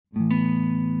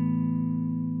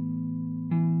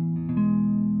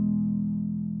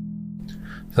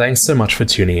Thanks so much for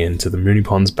tuning in to the Moonee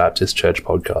Ponds Baptist Church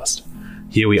podcast.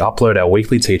 Here we upload our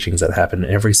weekly teachings that happen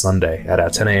every Sunday at our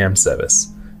 10 a.m.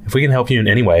 service. If we can help you in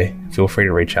any way, feel free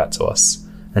to reach out to us.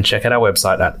 And check out our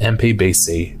website at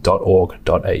mpbc.org.au.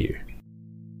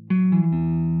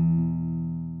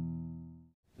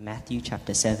 Matthew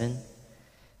chapter 7,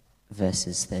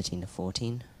 verses 13 to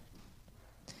 14.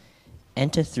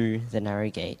 Enter through the narrow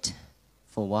gate,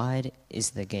 for wide is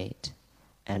the gate,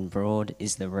 and broad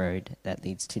is the road that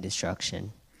leads to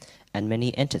destruction, and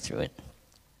many enter through it.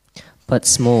 But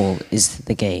small is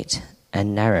the gate,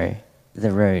 and narrow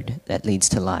the road that leads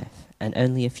to life, and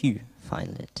only a few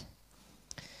find it.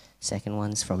 Second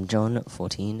one's from John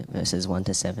 14, verses 1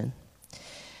 to 7.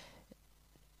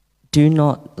 Do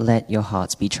not let your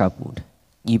hearts be troubled.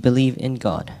 You believe in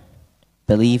God.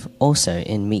 Believe also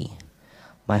in me.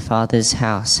 My Father's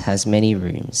house has many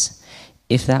rooms.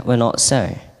 If that were not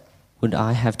so, would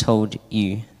I have told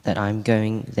you that I am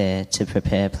going there to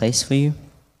prepare a place for you?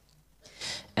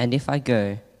 And if I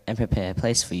go and prepare a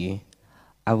place for you,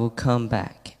 I will come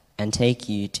back and take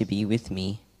you to be with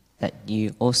me, that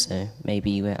you also may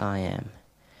be where I am.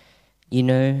 You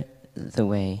know the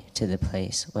way to the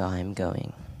place where I am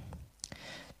going.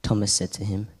 Thomas said to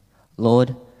him,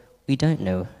 Lord, we don't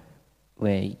know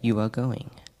where you are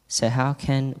going, so how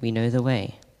can we know the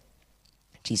way?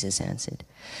 Jesus answered,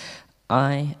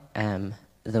 I am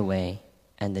the way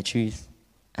and the truth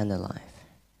and the life.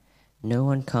 No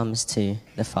one comes to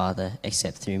the Father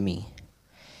except through me.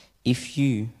 If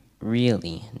you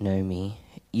really know me,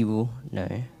 you will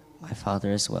know my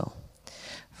Father as well.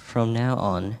 From now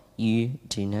on, you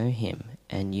do know him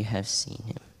and you have seen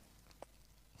him.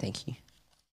 Thank you.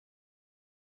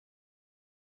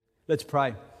 Let's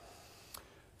pray.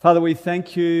 Father, we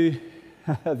thank you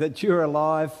that you're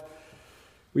alive.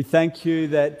 We thank you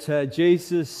that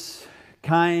Jesus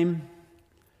came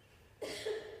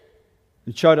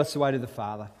and showed us the way to the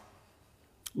Father.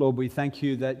 Lord, we thank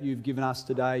you that you've given us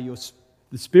today your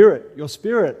Spirit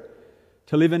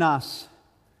to live in us,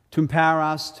 to empower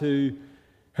us, to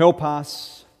help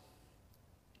us,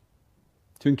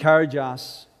 to encourage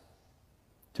us,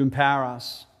 to empower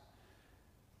us.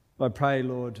 I pray,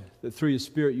 Lord, that through your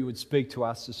Spirit you would speak to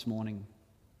us this morning,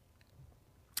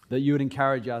 that you would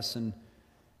encourage us and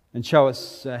show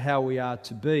us how we are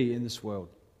to be in this world.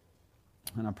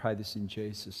 And I pray this in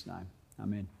Jesus' name.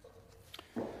 Amen.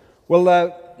 Well,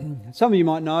 some of you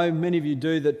might know, many of you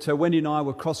do, that Wendy and I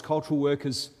were cross-cultural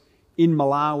workers in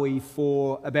Malawi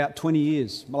for about 20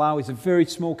 years. Malawi is a very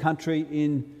small country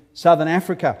in southern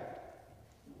Africa.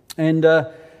 And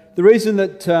the reason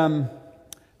that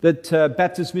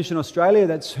Baptist Mission Australia,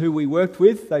 that's who we worked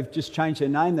with, they've just changed their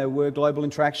name, they were Global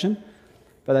Interaction,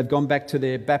 but they've gone back to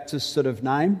their Baptist sort of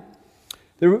name.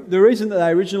 The reason that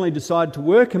they originally decided to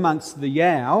work amongst the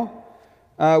Yao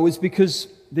was because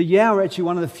the Yao are actually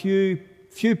one of the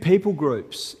few people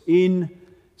groups in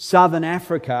southern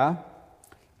Africa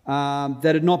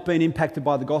that had not been impacted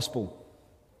by the gospel.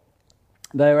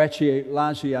 They are actually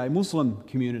largely a Muslim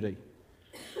community.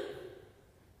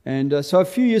 And so a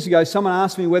few years ago, someone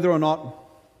asked me whether or not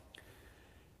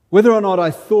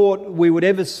I thought we would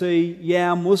ever see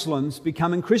Yao Muslims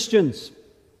becoming Christians.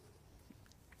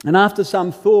 And after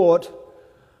some thought,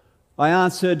 I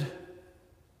answered,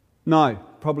 no,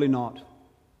 probably not.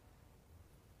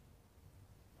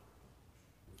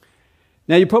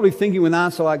 Now you're probably thinking with an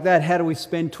answer like that, how do we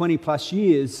spend 20 plus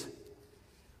years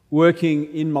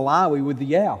working in Malawi with the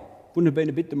Yao? Wouldn't it have been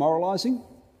a bit demoralising?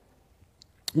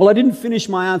 Well, I didn't finish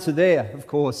my answer there, of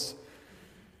course.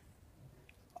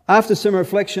 After some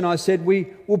reflection, I said, we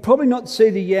will probably not see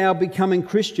the Yao becoming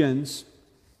Christians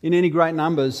in any great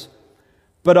numbers,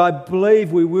 but I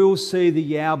believe we will see the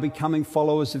Yao becoming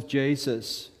followers of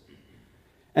Jesus.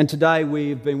 And today we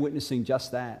have been witnessing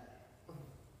just that.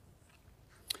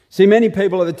 See, many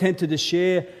people have attempted to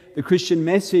share the Christian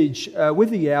message with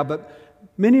the Yao, but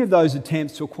many of those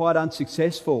attempts were quite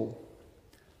unsuccessful.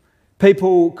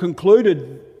 People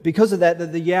concluded because of that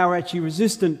the Yao are actually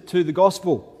resistant to the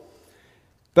gospel.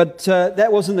 But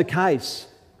that wasn't the case.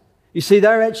 You see,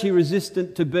 they're actually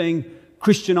resistant to being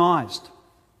Christianised.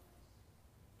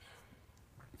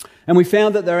 And we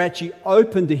found that they're actually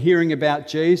open to hearing about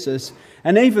Jesus,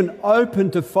 and even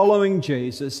open to following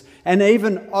Jesus, and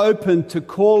even open to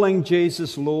calling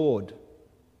Jesus Lord.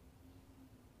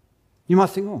 You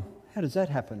might think, oh, how does that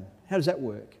happen? How does that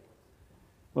work?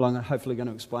 Well, I'm hopefully going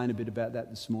to explain a bit about that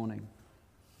this morning.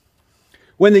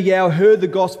 When the Yao heard the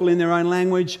gospel in their own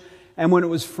language, and when it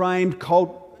was framed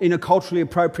in a culturally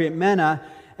appropriate manner,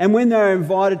 and when they were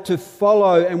invited to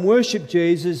follow and worship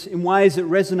Jesus in ways that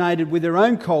resonated with their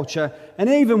own culture and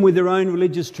even with their own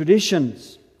religious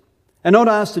traditions, and not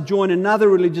asked to join another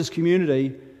religious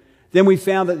community, then we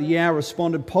found that the Yao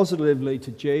responded positively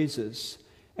to Jesus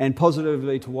and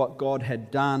positively to what God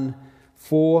had done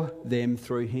for them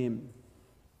through him.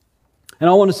 And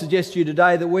I want to suggest to you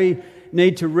today that we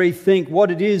need to rethink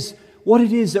what it is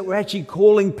that we're actually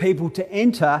calling people to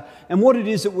enter and what it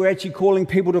is that we're actually calling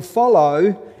people to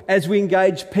follow as we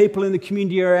engage people in the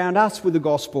community around us with the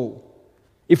gospel.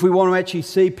 If we want to actually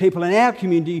see people in our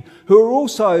community who are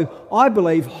also, I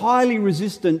believe, highly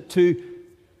resistant to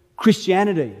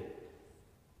Christianity.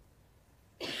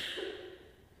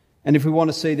 And if we want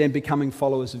to see them becoming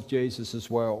followers of Jesus as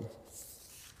well.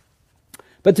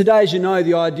 But today, as you know,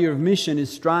 the idea of mission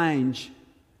is strange.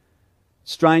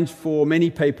 Strange for many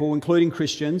people, including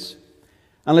Christians,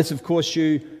 unless, of course,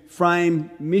 you frame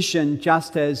mission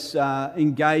just as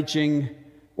engaging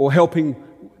or helping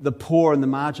the poor and the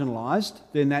marginalised,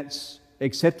 then that's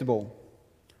acceptable.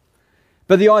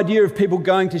 But the idea of people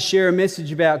going to share a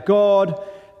message about God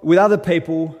with other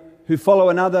people who follow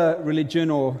another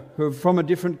religion or who are from a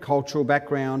different cultural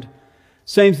background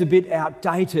seems a bit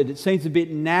outdated. It seems a bit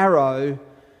narrow,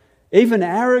 even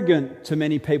arrogant to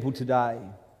many people today.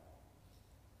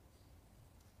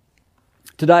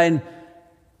 Today in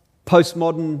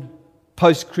postmodern,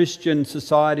 post-Christian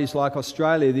societies like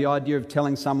Australia, the idea of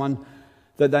telling someone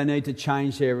that they need to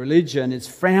change their religion is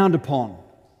frowned upon.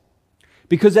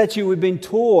 Because actually we've been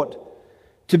taught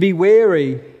to be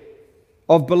wary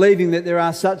of believing that there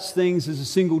are such things as a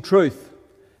single truth,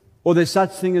 or there's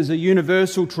such thing as a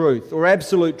universal truth or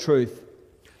absolute truth.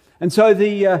 And so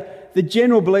the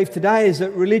general belief today is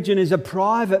that religion is a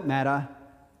private matter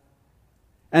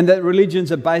and that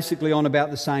religions are basically on about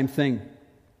the same thing.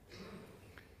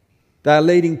 They are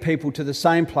leading people to the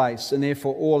same place, and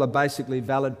therefore all are basically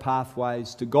valid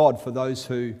pathways to God for those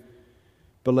who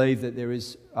believe that there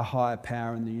is a higher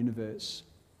power in the universe.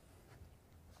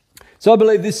 So I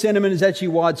believe this sentiment is actually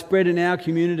widespread in our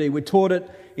community. We're taught it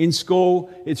in school,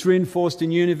 it's reinforced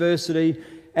in university,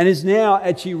 and is now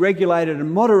actually regulated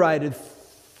and moderated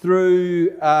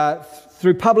through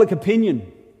public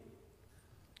opinion,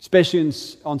 especially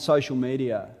on social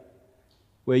media,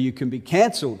 where you can be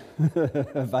cancelled,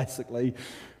 basically,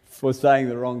 for saying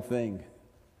the wrong thing,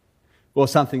 or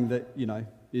something that,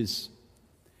 is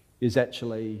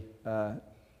actually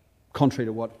contrary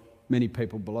to what many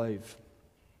people believe.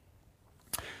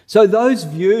 So those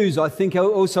views, I think,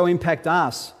 also impact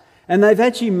us, and they've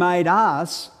actually made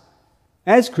us,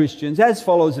 as Christians, as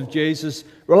followers of Jesus,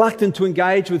 reluctant to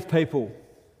engage with people.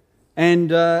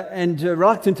 And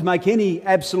reluctant to make any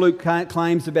absolute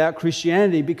claims about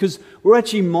Christianity because we're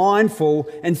actually mindful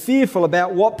and fearful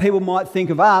about what people might think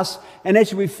of us, and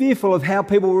actually we're fearful of how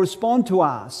people will respond to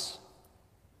us.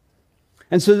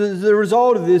 And so the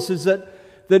result of this is that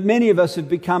many of us have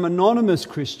become anonymous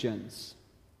Christians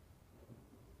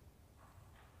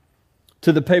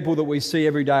to the people that we see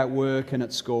every day at work and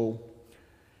at school.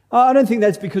 I don't think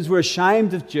that's because we're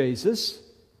ashamed of Jesus.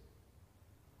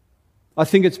 I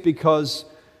think it's because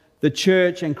the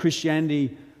church and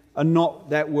Christianity are not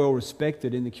that well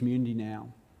respected in the community now.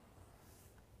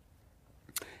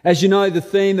 As you know, the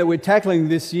theme that we're tackling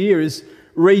this year is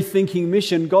rethinking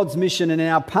mission, God's mission and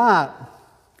our part.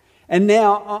 And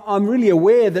now I'm really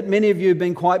aware that many of you have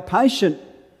been quite patient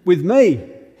with me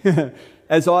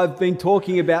as I've been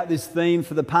talking about this theme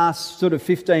for the past sort of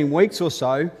 15 weeks or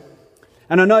so.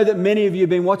 And I know that many of you have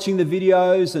been watching the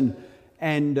videos and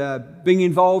being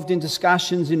involved in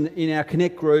discussions in our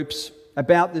Connect groups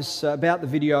about this, about the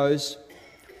videos.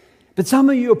 But some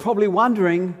of you are probably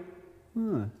wondering,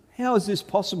 how is this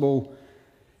possible?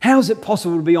 How is it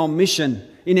possible to be on mission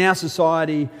in our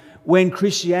society when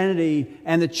Christianity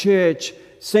and the church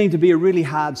seem to be a really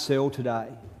hard sell today?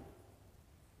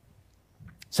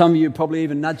 Some of you are probably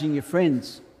even nudging your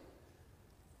friends,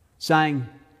 saying,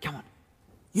 come on,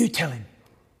 you tell him.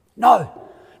 No,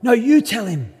 you tell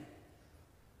him.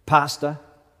 Pastor,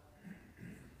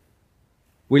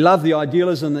 we love the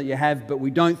idealism that you have, but we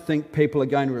don't think people are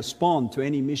going to respond to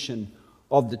any mission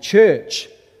of the church.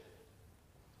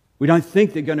 We don't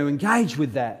think they're going to engage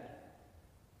with that.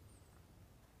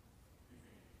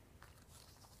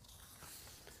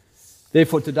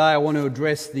 Therefore, today I want to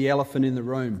address the elephant in the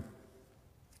room.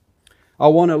 I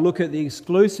want to look at the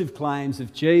exclusive claims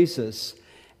of Jesus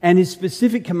and his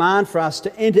specific command for us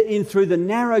to enter in through the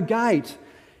narrow gate,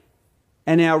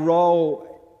 and our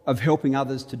role of helping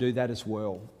others to do that as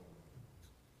well.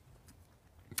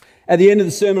 At the end of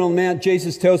the Sermon on the Mount,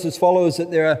 Jesus tells his followers that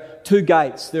there are two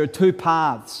gates, there are two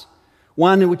paths.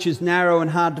 One which is narrow and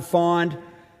hard to find,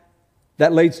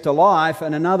 that leads to life,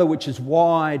 and another which is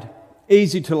wide,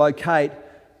 easy to locate,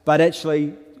 but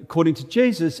actually, according to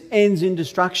Jesus, ends in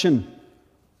destruction.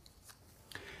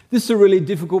 This is a really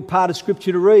difficult part of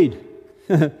Scripture to read.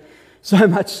 So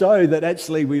much so that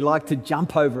actually we like to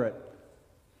jump over it,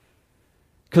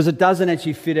 because it doesn't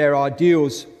actually fit our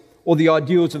ideals or the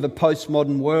ideals of the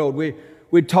postmodern world.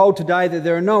 We're told today that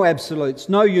there are no absolutes,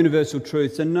 no universal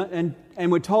truths, and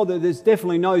we're told that there's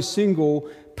definitely no single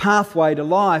pathway to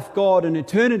life, God, and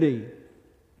eternity.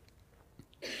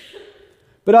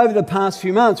 But over the past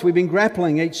few months, we've been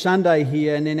grappling each Sunday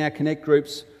here and in our Connect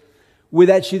groups with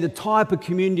actually the type of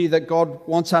community that God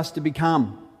wants us to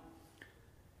become.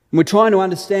 And we're trying to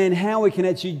understand how we can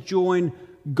actually join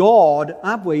God,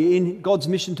 aren't we, in God's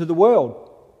mission to the world.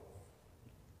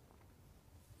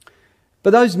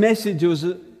 But those messages,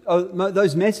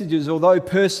 although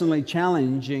personally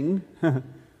challenging,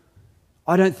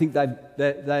 I don't think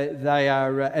they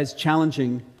are as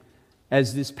challenging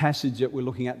as this passage that we're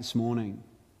looking at this morning.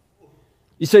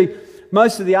 You see,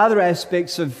 most of the other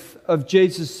aspects of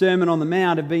Jesus' Sermon on the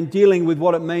Mount have been dealing with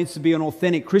what it means to be an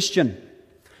authentic Christian,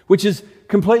 which is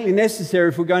completely necessary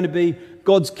if we're going to be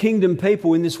God's kingdom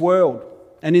people in this world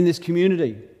and in this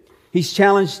community. He's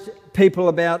challenged people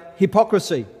about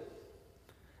hypocrisy,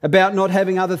 about not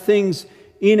having other things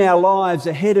in our lives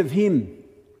ahead of Him.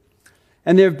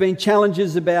 And there have been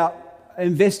challenges about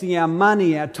investing our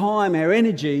money, our time, our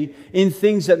energy in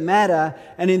things that matter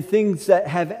and in things that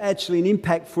have actually an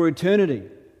impact for eternity.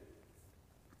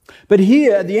 But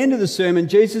here, at the end of the sermon,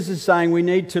 Jesus is saying we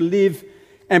need to live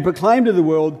and proclaim to the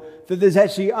world that there's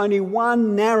actually only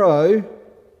one narrow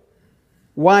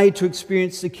way to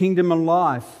experience the kingdom and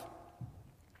life,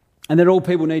 and that all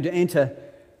people need to enter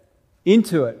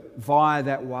into it via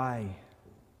that way.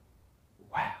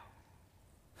 Wow.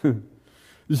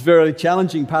 This is a very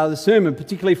challenging part of the sermon,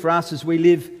 particularly for us as we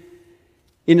live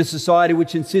in a society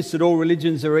which insists that all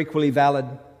religions are equally valid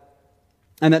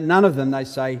and that none of them, they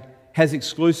say, has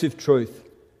exclusive truth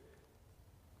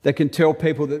that can tell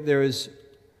people that there is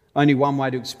only one way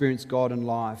to experience God and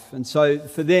life. And so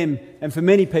for them, and for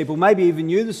many people, maybe even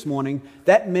you this morning,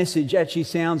 that message actually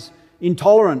sounds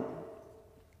intolerant.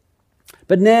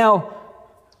 But now,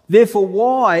 therefore,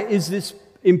 why is this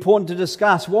important to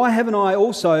discuss? Why haven't I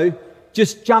also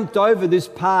just jumped over this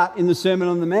part in the Sermon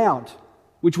on the Mount,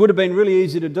 which would have been really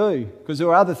easy to do because there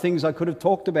were other things I could have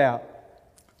talked about?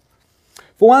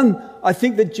 For one, I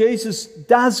think that Jesus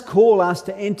does call us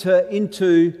to enter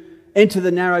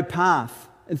the narrow path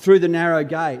and through the narrow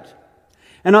gate.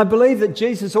 And I believe that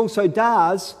Jesus also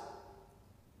does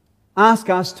ask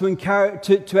us to encourage,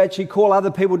 to actually call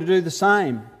other people to do the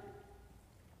same.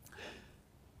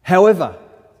 However,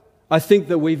 I think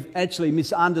that we've actually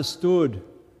misunderstood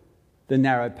the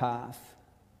narrow path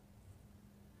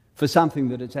for something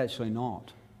that it's actually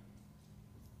not.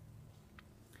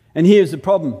 And here's the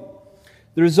problem.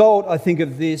 The result, I think,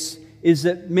 of this is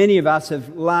that many of us have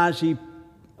largely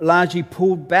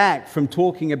pulled back from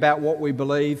talking about what we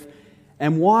believe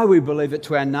and why we believe it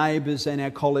to our neighbours and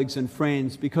our colleagues and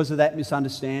friends because of that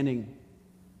misunderstanding.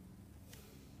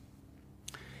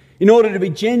 In order to be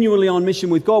genuinely on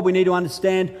mission with God, we need to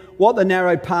understand what the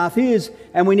narrow path is,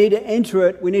 and we need to enter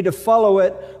it, we need to follow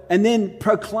it, and then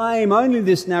proclaim only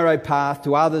this narrow path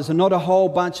to others and not a whole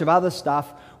bunch of other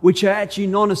stuff which are actually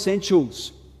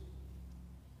non-essentials.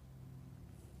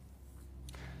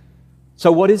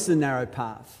 So what is the narrow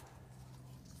path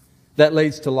that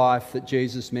leads to life that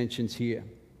Jesus mentions here?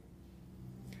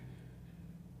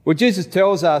 Well, Jesus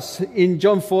tells us in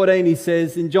John 14, he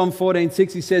says, in John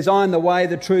 14:6, he says, I am the way,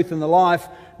 the truth, and the life.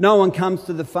 No one comes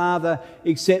to the Father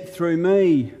except through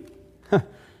me. And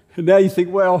now you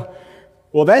think, well,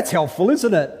 that's helpful,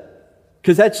 isn't it?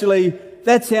 Because actually,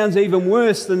 that sounds even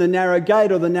worse than the narrow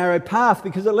gate or the narrow path,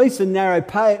 because at least the narrow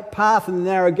path and the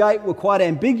narrow gate were quite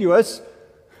ambiguous.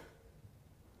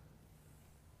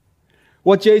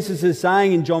 What Jesus is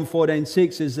saying in John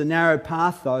 14:6 is the narrow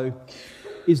path, though,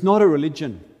 is not a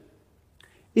religion.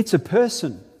 It's a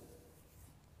person.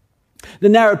 The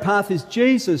narrow path is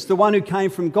Jesus, the one who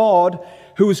came from God,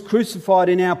 who was crucified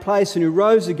in our place and who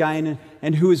rose again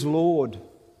and who is Lord.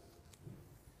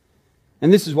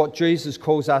 And this is what Jesus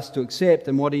calls us to accept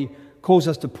and what he calls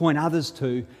us to point others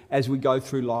to as we go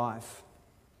through life.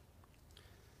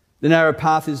 The narrow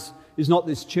path is not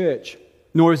this church,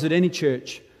 nor is it any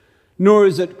church, nor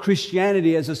is it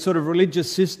Christianity as a sort of religious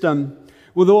system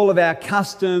with all of our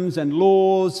customs and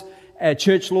laws, our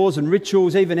church laws and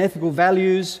rituals, even ethical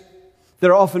values that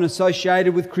are often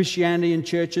associated with Christianity and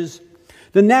churches.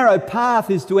 The narrow path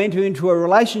is to enter into a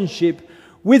relationship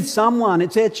with someone.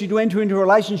 It's actually to enter into a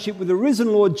relationship with the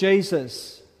risen Lord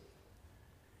Jesus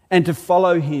and to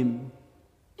follow him.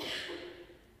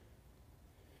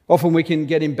 Often we can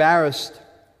get embarrassed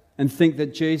and think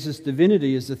that Jesus'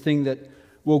 divinity is the thing that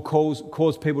will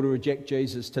cause people to reject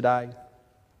Jesus today.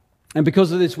 And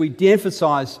because of this, we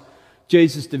de-emphasise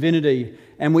Jesus' divinity,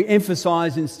 and we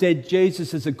emphasise instead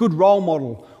Jesus as a good role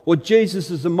model, or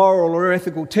Jesus as a moral or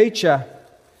ethical teacher.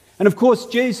 And of course,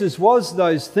 Jesus was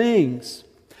those things.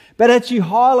 But actually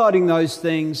highlighting those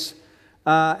things,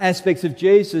 aspects of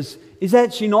Jesus, is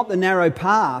actually not the narrow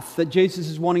path that Jesus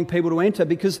is wanting people to enter,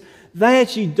 because they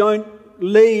actually don't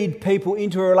lead people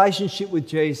into a relationship with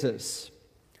Jesus.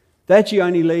 They actually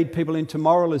only lead people into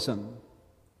moralism,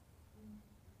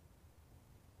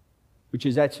 which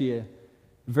is actually a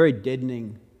very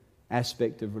deadening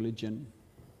aspect of religion.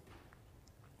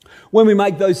 When we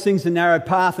make those things the narrow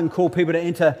path and call people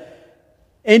to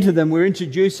enter them, we're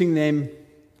introducing them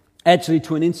actually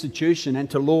to an institution and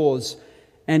to laws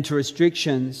and to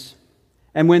restrictions.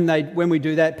 And when we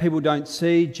do that, people don't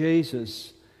see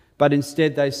Jesus, but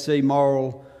instead they see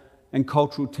moral and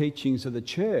cultural teachings of the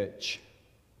church.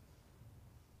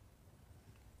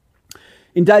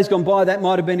 In days gone by, that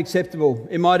might have been acceptable.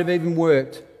 It might have even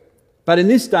worked. But in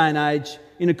this day and age,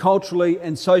 in a culturally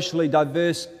and socially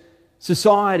diverse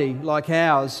society like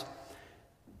ours,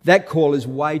 that call is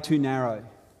way too narrow.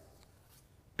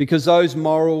 Because those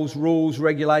morals, rules,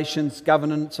 regulations,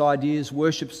 governance ideas,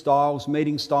 worship styles,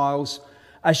 meeting styles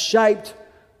are shaped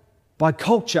by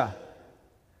culture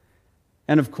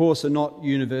and, of course, are not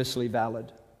universally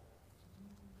valid.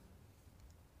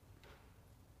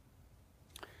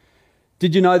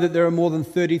 Did you know that there are more than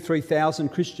 33,000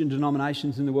 Christian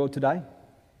denominations in the world today?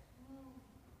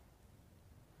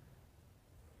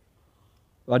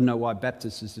 I don't know why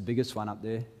Baptist is the biggest one up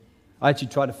there. I actually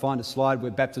tried to find a slide where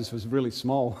Baptist was really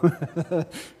small. I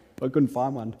couldn't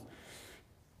find one.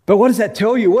 But what does that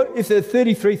tell you? What if there are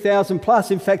 33,000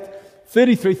 plus? In fact,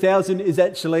 33,000 is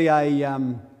actually at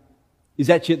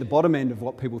the bottom end of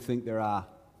what people think there are.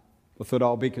 I thought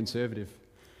I'll be conservative.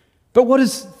 But what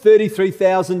does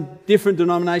 33,000 different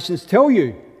denominations tell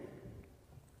you?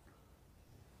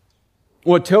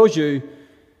 Well, it tells you,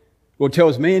 or it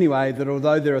tells me anyway, that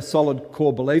although there are solid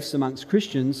core beliefs amongst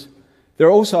Christians, there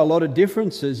are also a lot of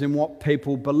differences in what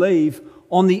people believe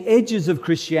on the edges of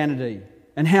Christianity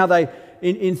and how they,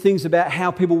 in things about how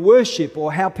people worship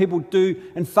or how people do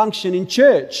and function in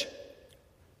church.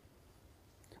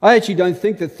 I actually don't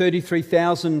think that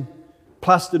 33,000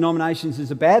 plus denominations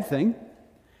is a bad thing.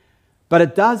 But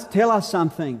it does tell us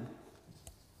something.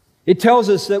 It tells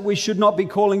us that we should not be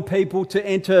calling people to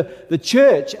enter the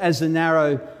church as a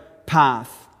narrow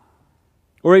path,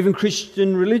 or even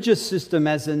Christian religious system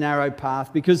as a narrow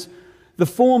path, because the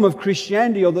form of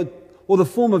Christianity or the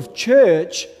form of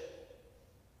church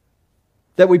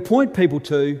that we point people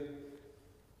to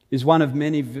is one of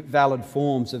many valid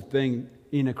forms of being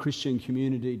in a Christian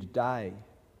community today.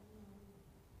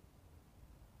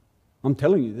 I'm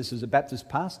telling you, this is a Baptist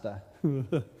pastor who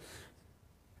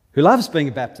loves being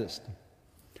a Baptist.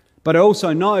 But I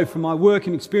also know from my work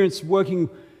and experience working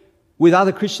with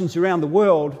other Christians around the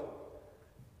world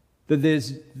that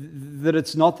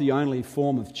it's not the only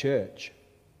form of church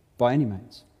by any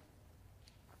means.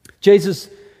 Jesus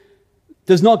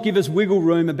does not give us wiggle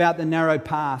room about the narrow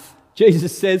path.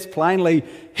 Jesus says plainly,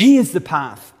 He is the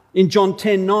path. In John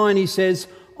 10:9 He says,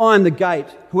 I am the gate.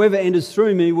 Whoever enters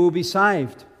through me will be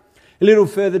saved. A little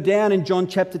further down in John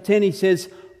chapter 10, He says,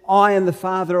 I and the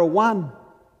Father are one.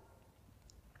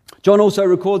 John also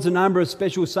records a number of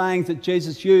special sayings that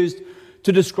Jesus used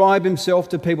to describe Himself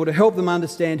to people, to help them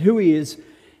understand who He is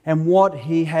and what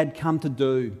He had come to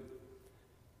do.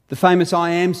 The famous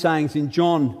I am sayings in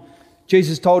John,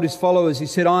 Jesus told His followers, He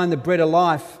said, I am the bread of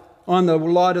life, I am the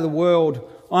light of the world,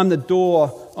 I am the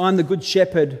door, I am the good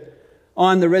shepherd,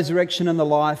 I am the resurrection and the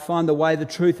life, I am the way, the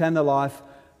truth and the life,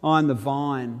 I am the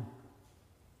vine.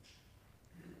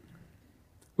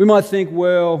 We might think,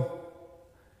 well,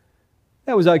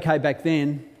 that was okay back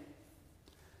then,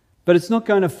 but it's not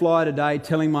going to fly today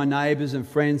telling my neighbours and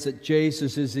friends that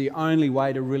Jesus is the only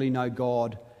way to really know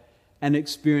God and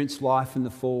experience life in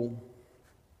the full.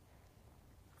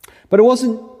 But it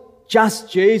wasn't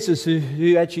just Jesus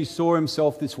who actually saw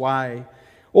Himself this way.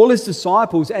 All His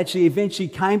disciples actually eventually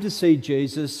came to see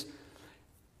Jesus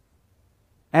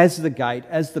as the gate,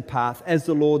 as the path, as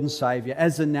the Lord and Saviour,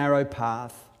 as the narrow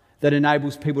path that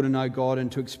enables people to know God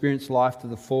and to experience life to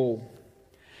the full.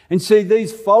 And see,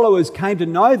 these followers came to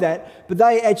know that, but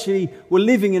they actually were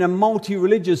living in a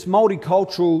multi-religious,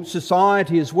 multicultural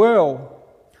society as well.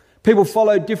 People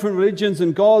followed different religions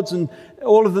and gods, and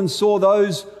all of them saw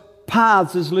those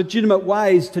paths as legitimate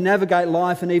ways to navigate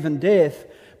life and even death.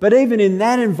 But even in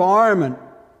that environment,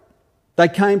 they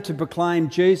came to proclaim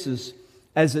Jesus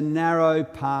as a narrow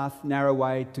path, narrow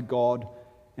way to God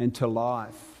and to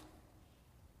life.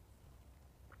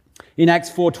 In Acts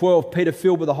 4:12, Peter,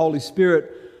 filled with the Holy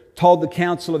Spirit, told the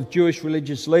council of Jewish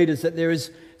religious leaders that there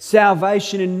is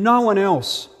salvation in no one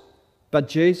else but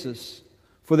Jesus,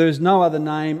 for there is no other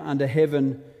name under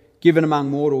heaven given among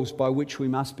mortals by which we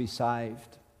must be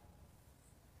saved.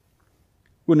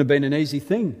 Wouldn't have been an easy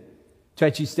thing to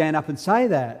actually stand up and say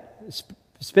that,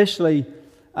 especially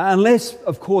unless,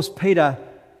 of course, Peter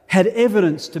had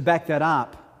evidence to back that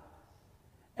up,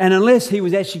 and unless he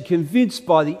was actually convinced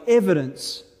by the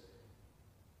evidence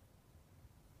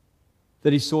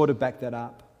that he saw to back that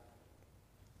up.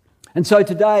 And so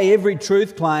today, every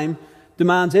truth claim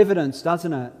demands evidence,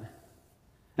 doesn't it?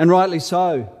 And rightly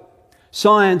so.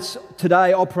 Science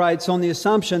today operates on the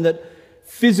assumption that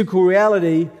physical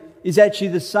reality is actually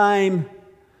the same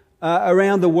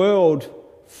around the world,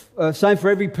 same for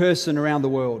every person around the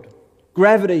world.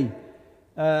 Gravity,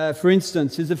 for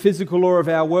instance, is a physical law of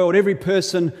our world. Every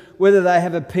person, whether they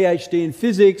have a PhD in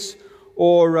physics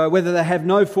or whether they have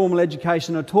no formal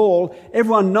education at all,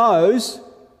 everyone knows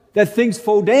that things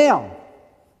fall down.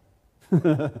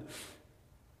 The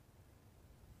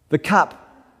cup,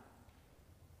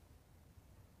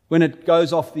 when it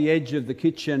goes off the edge of the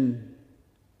kitchen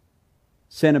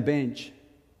centre bench,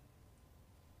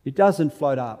 it doesn't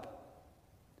float up.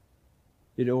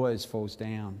 It always falls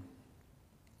down.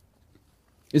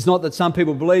 It's not that some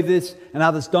people believe this and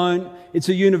others don't. It's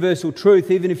a universal truth,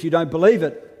 even if you don't believe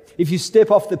it. If you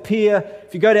step off the pier,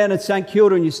 if you go down to St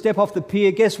Kilda and you step off the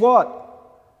pier, guess what?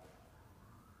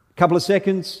 A couple of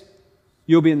seconds,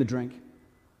 you'll be in the drink.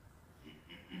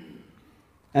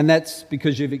 And that's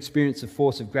because you've experienced the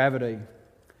force of gravity.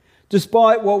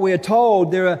 Despite what we are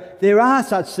told, there are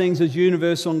such things as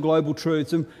universal and global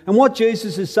truths. And what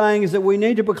Jesus is saying is that we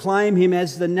need to proclaim him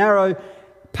as the narrow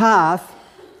path,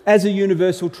 as a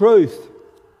universal truth.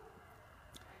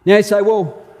 Now you say,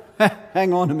 well,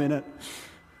 hang on a minute.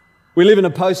 We live in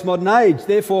a postmodern age.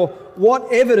 Therefore,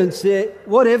 what evidence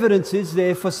is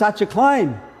there for such a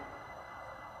claim?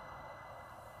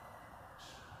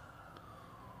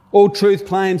 All truth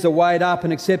claims are weighed up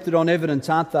and accepted on evidence,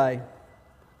 aren't they?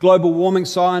 Global warming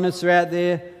scientists are out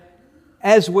there,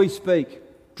 as we speak,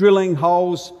 drilling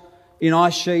holes in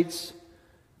ice sheets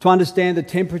to understand the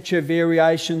temperature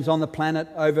variations on the planet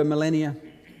over millennia.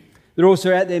 They're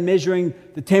also out there measuring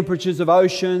the temperatures of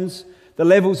oceans, the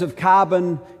levels of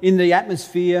carbon in the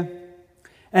atmosphere.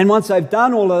 And once they've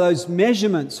done all of those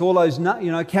measurements, all those,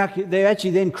 they're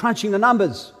actually then crunching the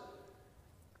numbers.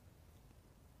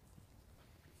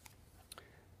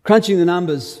 Crunching the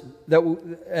numbers,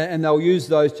 and they'll use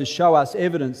those to show us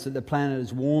evidence that the planet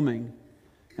is warming.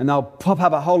 And they'll pop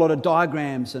up a whole lot of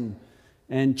diagrams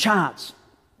and charts.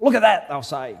 Look at that, they'll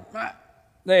say.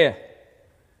 There.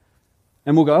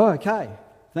 And we'll go, oh, okay,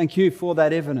 thank you for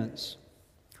that evidence.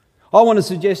 I want to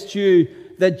suggest to you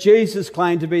that Jesus'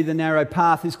 claim to be the narrow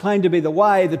path, his claim to be the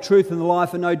way, the truth and the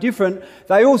life are no different.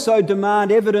 They also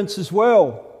demand evidence as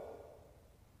well.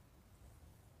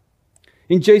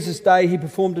 In Jesus' day, he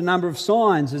performed a number of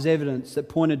signs as evidence that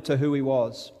pointed to who he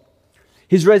was.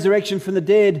 His resurrection from the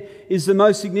dead is the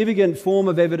most significant form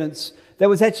of evidence that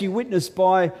was actually witnessed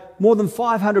by more than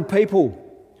 500 people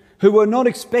who were not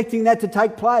expecting that to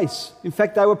take place. In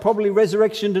fact, they were probably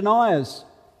resurrection deniers.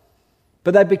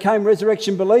 But they became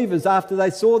resurrection believers after they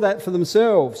saw that for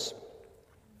themselves.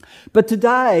 But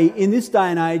today, in this day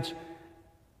and age,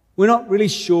 we're not really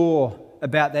sure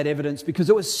about that evidence because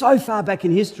it was so far back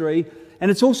in history, and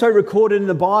it's also recorded in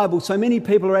the Bible, so many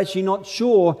people are actually not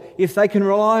sure if they can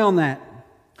rely on that.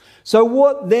 So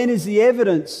what then is the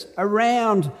evidence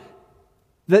around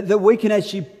that we can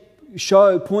actually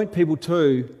point people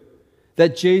to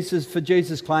that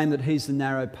Jesus claimed that he's the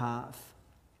narrow path?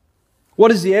 What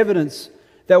is the evidence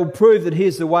that will prove that he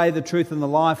is the way, the truth and the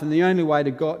life, and the only way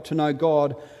to know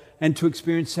God and to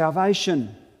experience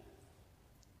salvation?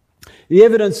 The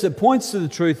evidence that points to the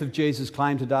truth of Jesus'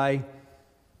 claim today,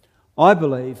 I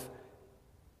believe,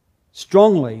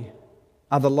 strongly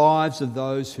are the lives of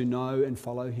those who know and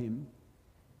follow him.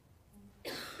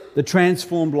 The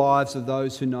transformed lives of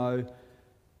those who know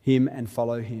him and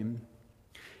follow him.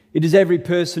 It is every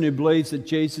person who believes that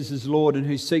Jesus is Lord and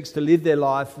who seeks to live their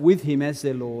life with him as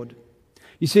their Lord.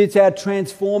 You see, it's our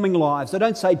transforming lives. I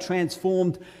don't say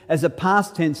transformed as a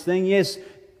past tense thing. Yes,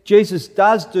 Jesus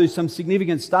does do some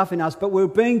significant stuff in us, but we're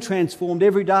being transformed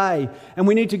every day, and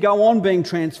we need to go on being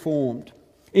transformed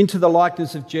into the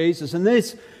likeness of Jesus. And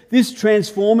this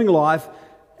transforming life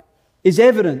is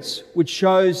evidence which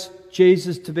shows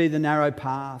Jesus to be the narrow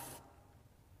path.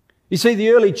 You see, the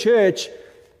early church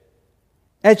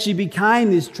actually became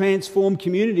this transformed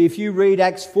community. If you read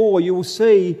Acts 4, you will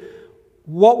see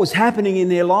what was happening in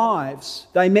their lives.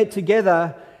 They met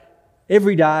together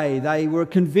every day. They were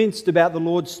convinced about the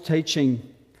Lord's teaching,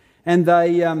 and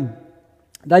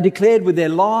they declared with their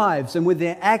lives and with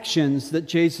their actions that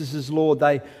Jesus is Lord.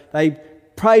 They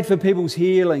prayed for people's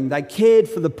healing. They cared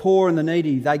for the poor and the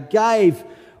needy. They gave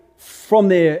from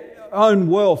their own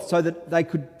wealth so that they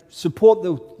could support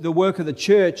the work of the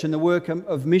church and the work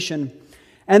of mission.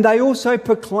 And they also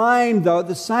proclaimed, though, at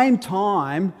the same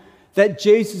time, that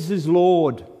Jesus is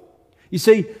Lord. You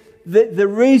see, the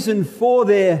reason for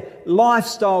their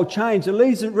lifestyle change, the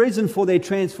reason for their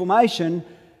transformation,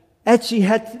 actually they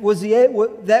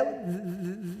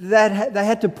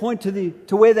had to point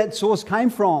to where that source came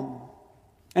from.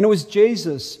 And it was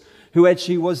Jesus who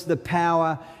actually was the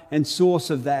power and source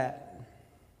of that.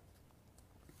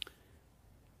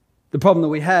 The problem that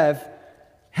we have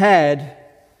had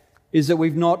is that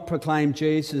we've not proclaimed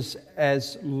Jesus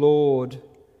as Lord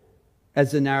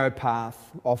as the narrow path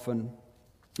often.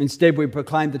 Instead, we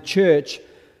proclaim the church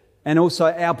and also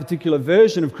our particular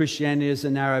version of Christianity as a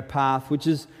narrow path, which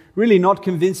is really not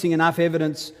convincing enough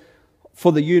evidence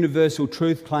for the universal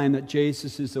truth claim that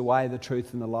Jesus is the way, the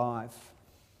truth and the life.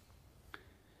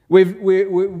 But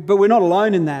we're not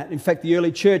alone in that. In fact, the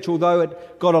early church, although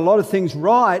it got a lot of things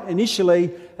right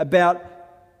initially about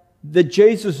that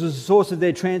Jesus was the source of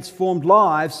their transformed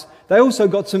lives, they also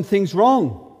got some things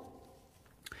wrong.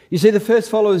 You see, the first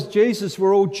followers of Jesus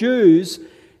were all Jews,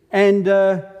 and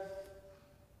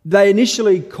they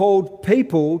initially called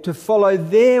people to follow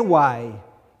their way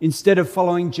instead of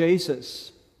following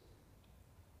Jesus.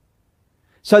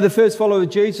 So the first followers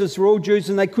of Jesus were all Jews,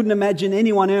 and they couldn't imagine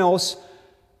anyone else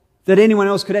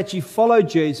could actually follow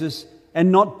Jesus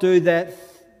and not do that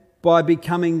by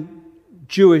becoming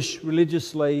Jewish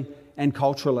religiously and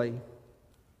culturally.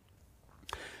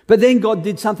 But then God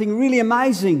did something really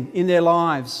amazing in their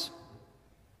lives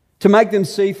to make them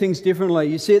see things differently.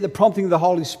 You see, at the prompting of the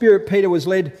Holy Spirit, Peter was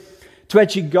led to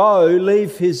actually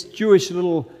leave his Jewish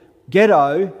little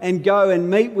ghetto and go and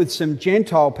meet with some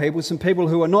Gentile people, some people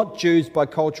who are not Jews by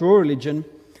culture or religion,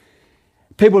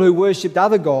 people who worshipped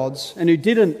other gods and who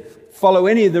didn't follow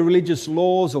any of the religious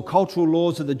laws or cultural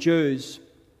laws of the Jews.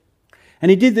 And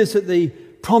he did this at the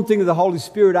prompting of the Holy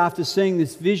Spirit after seeing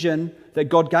this vision that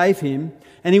God gave him.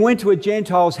 And he went to a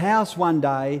Gentile's house one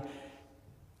day,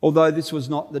 although this was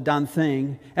not the done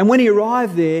thing. And when he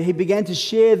arrived there, he began to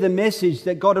share the message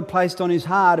that God had placed on his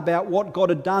heart about what God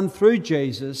had done through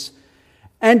Jesus.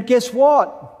 And guess what?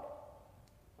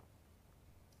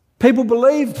 People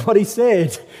believed what he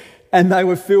said, and they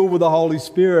were filled with the Holy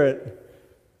Spirit.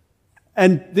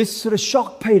 And this sort of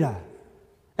shocked Peter.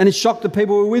 And it shocked the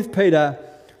people who were with Peter,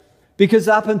 because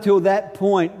up until that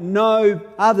point, no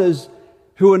others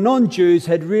who were non-Jews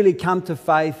had really come to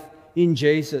faith in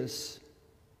Jesus.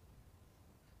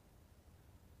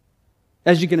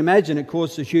 As you can imagine, it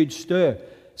caused a huge stir.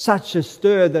 Such a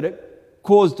stir that it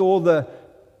caused all the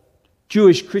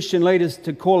Jewish Christian leaders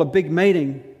to call a big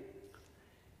meeting,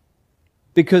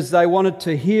 because they wanted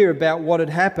to hear about what had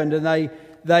happened, and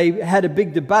they had a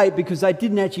big debate because they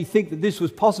didn't actually think that this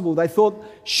was possible. They thought,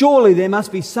 surely there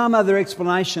must be some other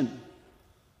explanation.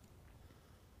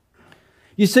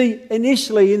 You see,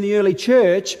 initially in the early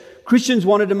church, Christians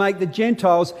wanted to make the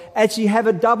Gentiles actually have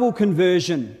a double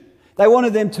conversion. They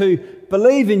wanted them to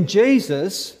believe in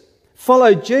Jesus,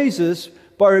 follow Jesus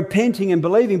by repenting and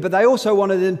believing, but they also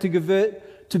wanted them to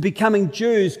convert to becoming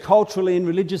Jews culturally and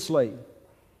religiously.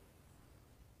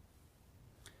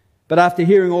 But after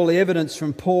hearing all the evidence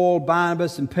from Paul,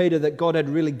 Barnabas and Peter that God had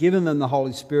really given them the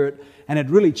Holy Spirit and had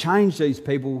really changed these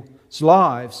people's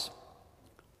lives,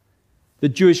 the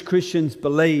Jewish Christians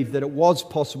believed that it was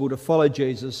possible to follow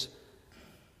Jesus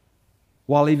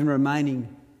while even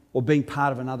remaining or being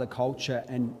part of another culture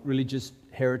and religious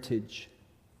heritage.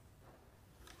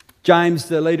 James,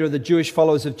 the leader of the Jewish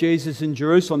followers of Jesus in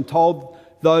Jerusalem, told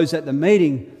those at the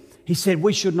meeting, he said,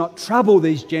 we should not trouble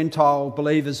these Gentile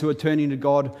believers who are turning to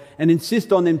God and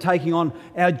insist on them taking on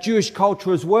our Jewish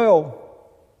culture as well.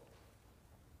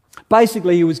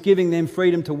 Basically, he was giving them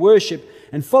freedom to worship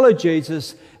and follow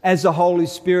Jesus as the Holy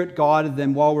Spirit guided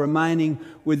them while remaining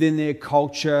within their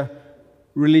culture,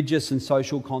 religious and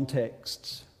social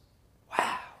contexts.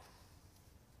 Wow.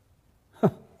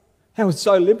 That was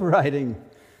so liberating.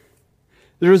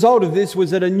 The result of this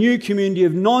was that a new community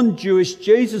of non-Jewish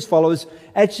Jesus followers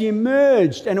actually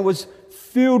emerged, and it was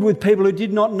filled with people who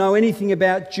did not know anything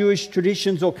about Jewish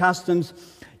traditions or customs,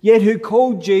 yet who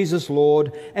called Jesus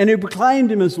Lord and who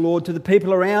proclaimed him as Lord to the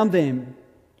people around them.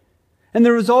 And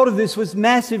the result of this was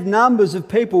massive numbers of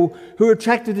people who were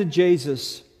attracted to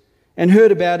Jesus and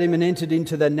heard about him and entered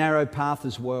into the narrow path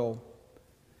as well.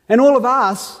 And all of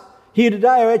us here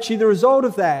today are actually the result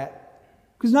of that,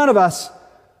 because none of us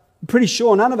I'm pretty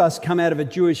sure none of us come out of a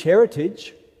Jewish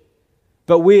heritage,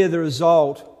 but we are the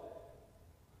result.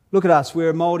 Look at us, we're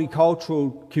a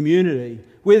multicultural community.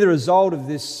 We're the result of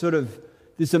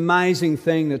this amazing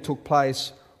thing that took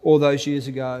place all those years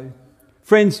ago.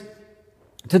 Friends,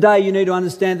 today you need to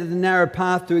understand that the narrow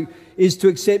path is to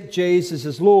accept Jesus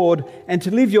as Lord and to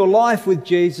live your life with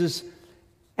Jesus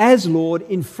as Lord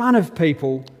in front of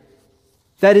people.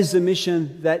 That is the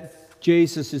mission that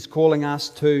Jesus is calling us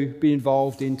to be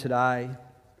involved in today.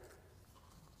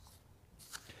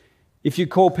 If you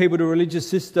call people to a religious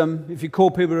system, if you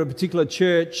call people to a particular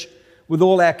church with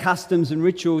all our customs and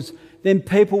rituals, then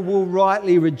people will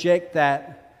rightly reject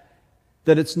that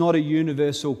it's not a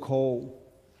universal call.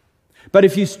 But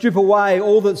if you strip away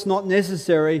all that's not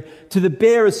necessary to the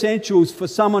bare essentials for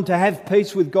someone to have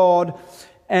peace with God,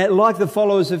 like the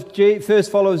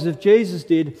first followers of Jesus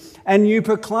did, and you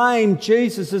proclaim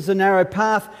Jesus as the narrow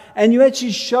path, and you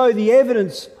actually show the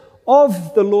evidence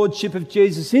of the Lordship of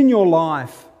Jesus in your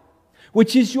life,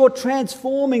 which is your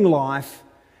transforming life,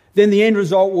 then the end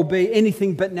result will be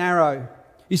anything but narrow.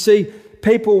 You see,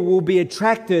 people will be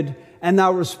attracted and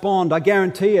they'll respond. I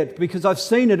guarantee it, because I've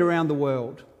seen it around the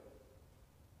world.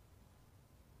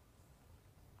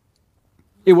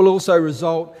 It will also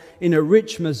result in a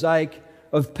rich mosaic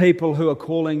of people who are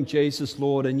calling Jesus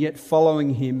Lord and yet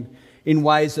following Him in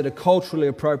ways that are culturally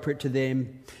appropriate to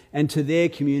them and to their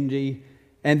community,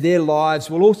 and their lives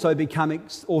will also become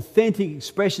authentic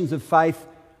expressions of faith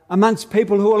amongst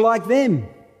people who are like them.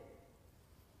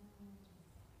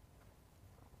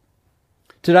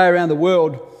 Today around the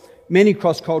world, many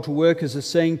cross-cultural workers are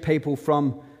seeing people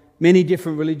from many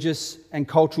different religious and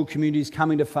cultural communities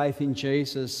coming to faith in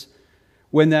Jesus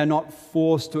when they're not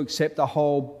forced to accept a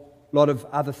whole lot of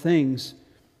other things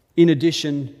in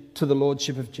addition to the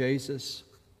Lordship of Jesus.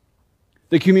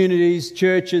 The communities,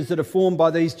 churches that are formed by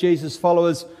these Jesus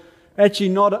followers are actually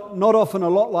not often a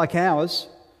lot like ours,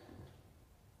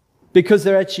 because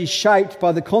they're actually shaped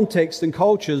by the context and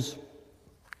cultures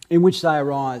in which they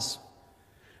arise.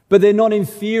 But they're not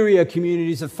inferior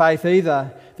communities of faith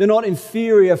either. They're not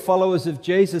inferior followers of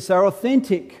Jesus. They're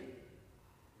authentic.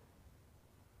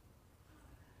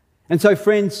 And so,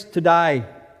 friends, today,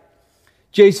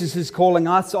 Jesus is calling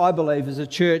us, I believe, as a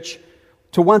church,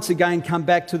 to once again come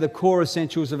back to the core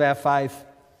essentials of our faith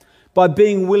by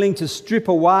being willing to strip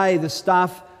away the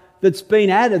stuff that's been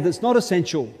added that's not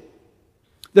essential.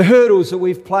 The hurdles that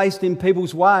we've placed in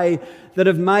people's way that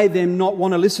have made them not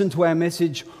want to listen to our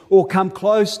message or come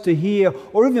close to hear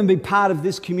or even be part of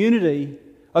this community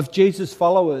of Jesus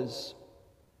followers.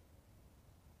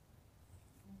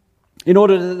 In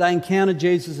order that they encounter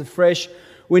Jesus afresh,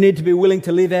 we need to be willing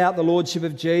to live out the Lordship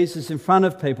of Jesus in front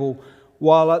of people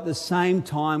while at the same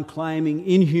time claiming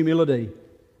in humility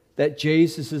that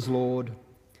Jesus is Lord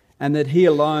and that He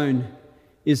alone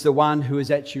is the one who is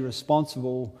actually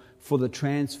responsible for the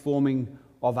transforming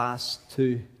of us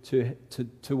to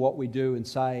what we do and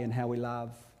say and how we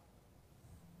love.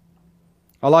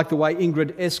 I like the way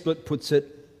Ingrid Esklett puts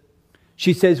it.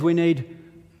 She says we need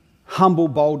humble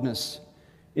boldness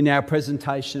in our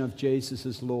presentation of Jesus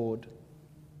as Lord.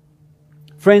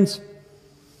 Friends,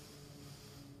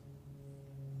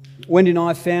 Wendy and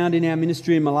I found in our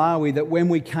ministry in Malawi that when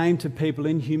we came to people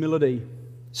in humility,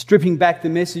 stripping back the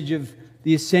message to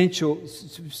the essentials,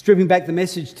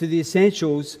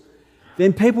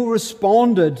 then people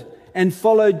responded and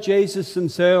followed Jesus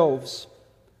themselves.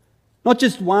 Not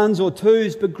just ones or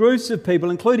twos, but groups of people,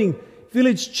 including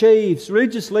village chiefs,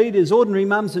 religious leaders, ordinary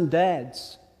mums and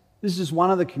dads. This is one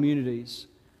of the communities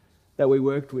that we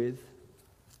worked with.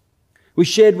 We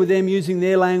shared with them using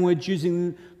their language,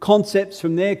 using concepts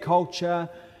from their culture,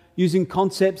 using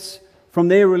concepts from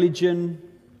their religion,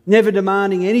 never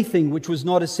demanding anything which was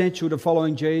not essential to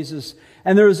following Jesus.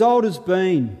 And the result has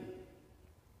been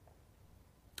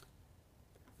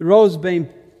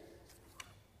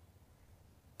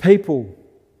people,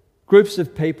 groups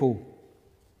of people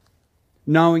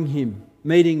knowing Him,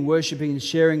 meeting, worshipping and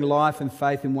sharing life and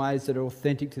faith in ways that are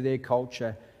authentic to their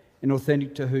culture and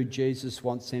authentic to who Jesus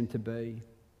wants them to be.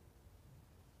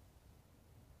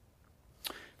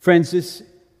 Friends,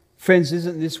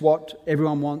 isn't this what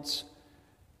everyone wants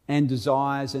and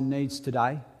desires and needs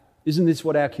today? Isn't this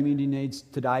what our community needs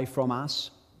today from us?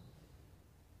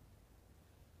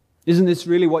 Isn't this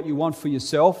really what you want for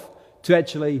yourself? To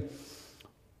actually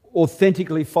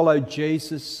authentically follow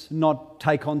Jesus, not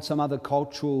take on some other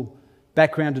cultural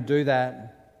background to do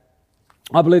that?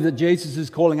 I believe that Jesus is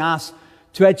calling us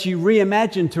to actually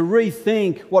reimagine, to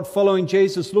rethink what following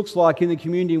Jesus looks like in the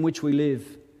community in which we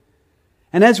live.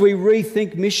 And as we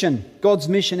rethink mission, God's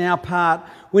mission, our part,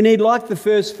 we need, like the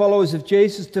first followers of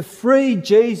Jesus, to free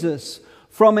Jesus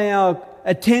from our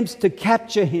attempts to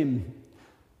capture him.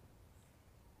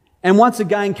 And once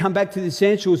again, come back to the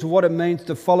essentials of what it means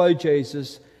to follow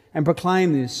Jesus and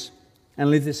proclaim this and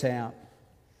live this out.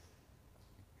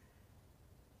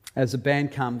 As the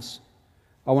band comes,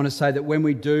 I want to say that when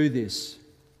we do this,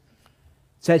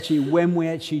 it's actually when we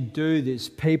actually do this,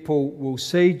 people will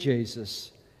see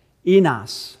Jesus in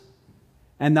us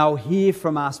and they'll hear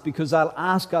from us because they'll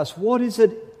ask us, what is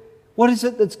it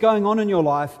that's going on in your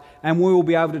life? And we will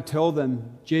be able to tell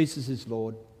them, Jesus is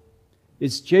Lord.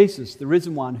 It's Jesus, the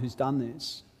risen one, who's done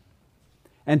this.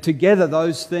 And together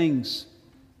those things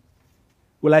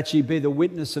will actually be the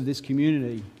witness of this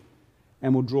community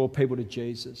and will draw people to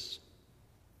Jesus.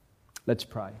 Let's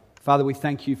pray. Father, we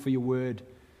thank you for your word.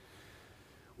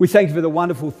 We thank you for the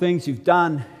wonderful things you've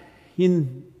done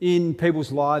in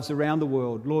people's lives around the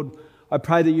world. Lord, I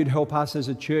pray that you'd help us as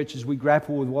a church as we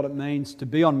grapple with what it means to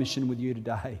be on mission with you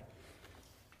today.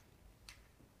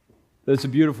 It's a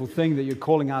beautiful thing that you're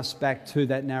calling us back to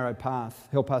that narrow path.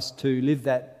 Help us to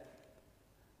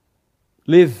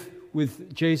live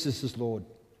with Jesus as Lord.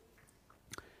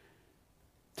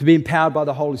 To be empowered by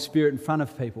the Holy Spirit in front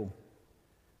of people.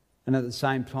 And at the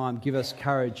same time, give us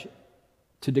courage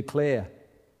to declare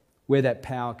where that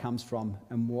power comes from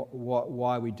and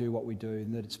why we do what we do.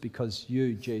 And that it's because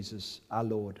you, Jesus, are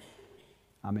Lord.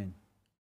 Amen.